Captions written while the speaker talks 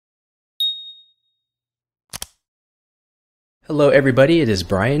Hello everybody, it is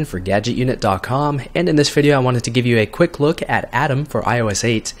Brian for GadgetUnit.com, and in this video I wanted to give you a quick look at Atom for iOS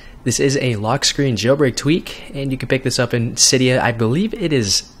 8. This is a lock screen jailbreak tweak, and you can pick this up in Cydia. I believe it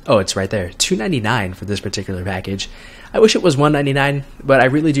is, oh it's right there, $2.99 for this particular package. I wish it was $1.99, but I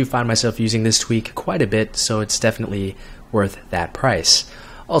really do find myself using this tweak quite a bit, so it's definitely worth that price.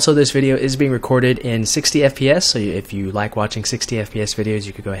 Also, this video is being recorded in 60 FPS, so if you like watching 60 FPS videos,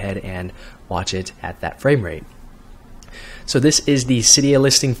 you could go ahead and watch it at that frame rate. So this is the Cydia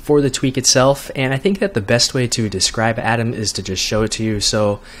listing for the tweak itself, and I think that the best way to describe Atom is to just show it to you.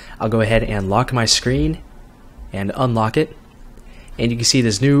 So I'll go ahead and lock my screen and unlock it, and you can see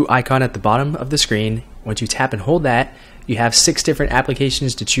this new icon at the bottom of the screen. Once you tap and hold that, you have 6 different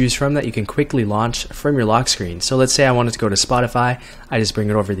applications to choose from that you can quickly launch from your lock screen. So let's say I wanted to go to Spotify. I just bring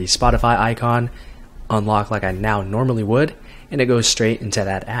it over the Spotify icon, unlock like I now normally would, and it goes straight into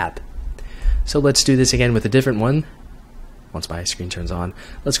that app. So let's do this again with a different one. Once my screen turns on,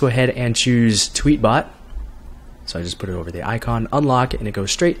 let's go ahead and choose Tweetbot. So I just put it over the icon, unlock, and it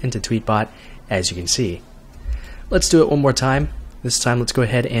goes straight into Tweetbot, as you can see. Let's do it one more time. This time let's go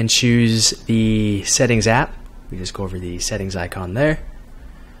ahead and choose the Settings app. We just go over the Settings icon there,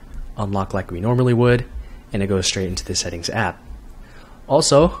 unlock like we normally would, and it goes straight into the Settings app.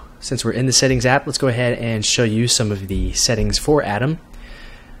 Also, since we're in the Settings app, let's go ahead and show you some of the settings for Atom.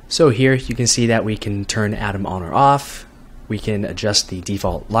 So here you can see that we can turn Atom on or off. We can adjust the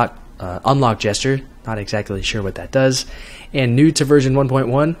default unlock gesture, not exactly sure what that does. And new to version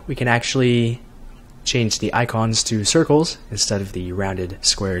 1.1, we can actually change the icons to circles instead of the rounded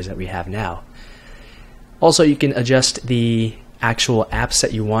squares that we have now. Also, you can adjust the actual apps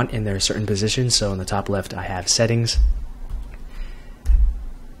that you want in their certain positions. So in the top left, I have Settings.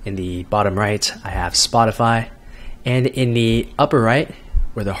 In the bottom right, I have Spotify. And in the upper right,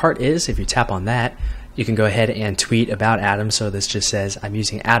 where the heart is, if you tap on that, you can go ahead and tweet about Atom. So this just says, I'm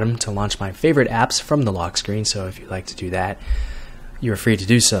using Atom to launch my favorite apps from the lock screen. So if you'd like to do that, you're free to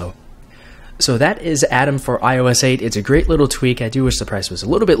do so. So that is Atom for iOS 8. It's a great little tweak. I do wish the price was a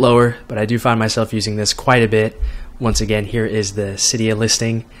little bit lower, but I do find myself using this quite a bit. Once again, here is the Cydia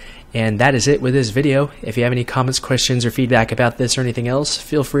listing. And that is it with this video. If you have any comments, questions, or feedback about this or anything else,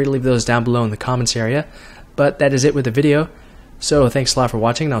 feel free to leave those down below in the comments area. But that is it with the video. So thanks a lot for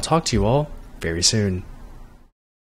watching, and I'll talk to you all very soon.